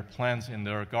their plants in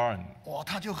their garden.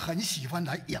 他就很喜欢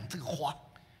来养这个花，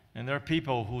 And there are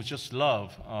people who just love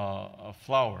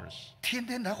flowers. 天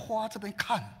天来花这边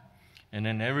看， And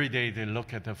then every day they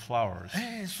look at the flowers.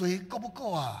 哎，水够不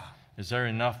够啊？ Is there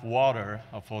enough water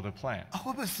for the plant? 啊，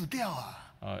会不会死掉啊？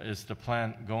 Is the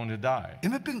plant going to die? 有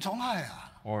没有病虫害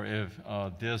啊？ Or if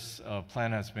this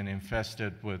plant has been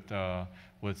infested with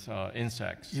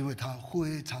insects? 因为他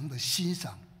非常的欣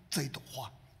赏这一朵花。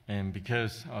 And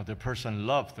because the person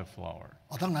loved the flower.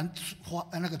 哦，当然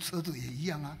那个车子也一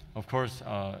样啊。 Of course,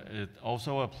 it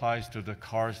also applies to the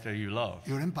cars that you love.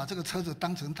 有人把这个车子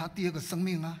当成他第二个生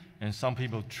命啊。 And some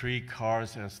people treat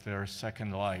cars as their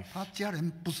second life. 他家人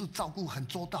不是照顾很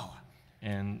周到啊。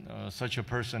 And such a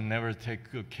person never take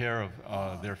good care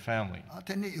of their family. 啊，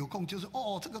天天有空就是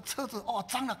这个车子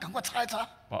脏了，赶快擦一擦。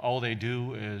 But all they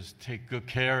do is take good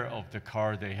care of the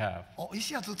car they have. 一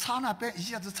下子擦那边，一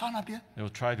下子擦那边。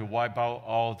 They'll try to wipe out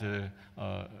all the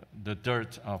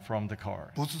dirt from the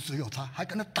car. 不是只有擦，还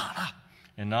跟他打他。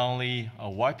 And not only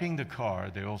wiping the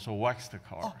car, they also wax the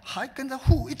car. 还跟他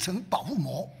附一层保护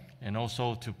膜。 And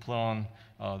also to put on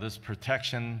this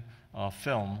protection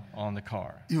film on the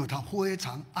car. 因为他非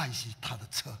常爱惜他的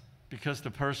车。 Because the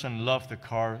person loved the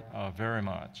car very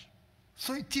much.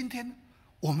 所以今天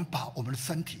我们把我们的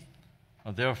身体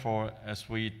Therefore, as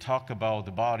we talk about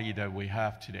the body that we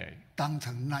have today, 当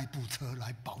成那部车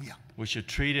来保养， we should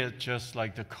treat it just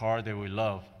like the car that we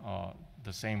love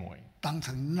the same way. 当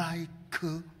成那一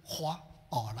棵花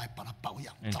来把它保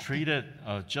养。 And 照顾 treat it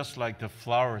just like the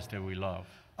flowers that we love.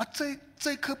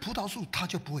 这棵葡萄树它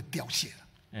就不会凋谢了。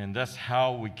 And that's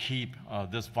how we keep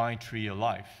this vine tree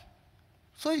alive.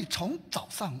 所以从早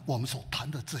上我们所谈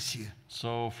的这些，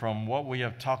 So from what we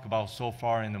have talked about so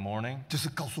far in the morning, 就是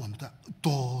告诉我们的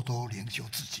多多灵修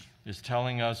自己。 is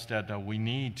telling us that we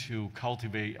need to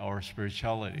cultivate our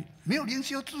spirituality. 没有灵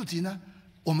修自己呢，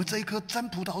我们这一棵真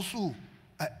葡萄树，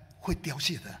会凋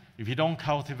谢的。 If you don't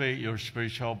cultivate your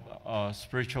spiritual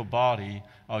body,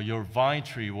 your vine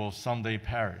tree will someday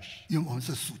perish. 因为我们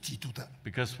是属基督的，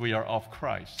 Because we are of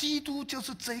Christ. 基督就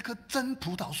是这一棵真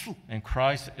葡萄树， And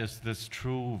Christ is this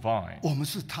true vine. 我们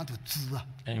是它的枝啊，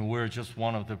 And we're just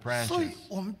one of the 所以 branches.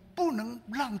 我们不能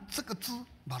让这个枝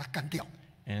把它干掉。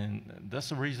 And that's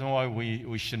the reason why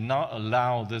we should not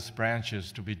allow these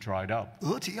branches to be dried up.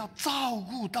 而且要照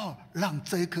顾到让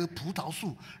这棵葡萄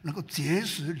树能够结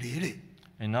实累累。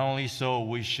 And not only so,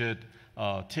 we should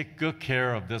take good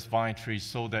care of this vine tree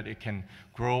so that it can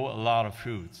grow a lot of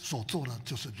fruits. 所做的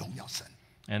就是荣耀神。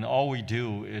 And all we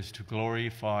do is to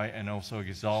glorify and also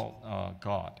exalt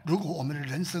God. 如果我们的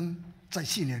人生在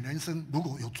信仰人生如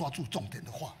果有抓住重点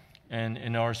的话， And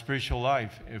in our spiritual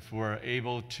life, if we're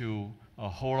able to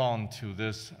hold on to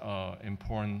this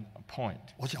important point,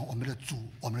 我想我们的主，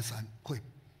我们的神会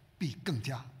必更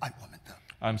加爱我们的。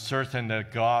 I'm certain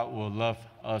that God will love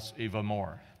us even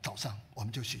more. 早上我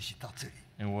们就学习到这里，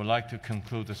 And we'd like to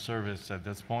conclude the service at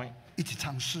this point. 一起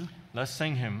唱诗Let's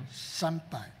sing hymn. 337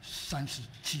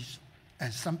首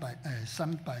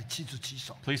，377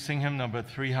首。 Please sing hymn number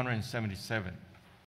 377.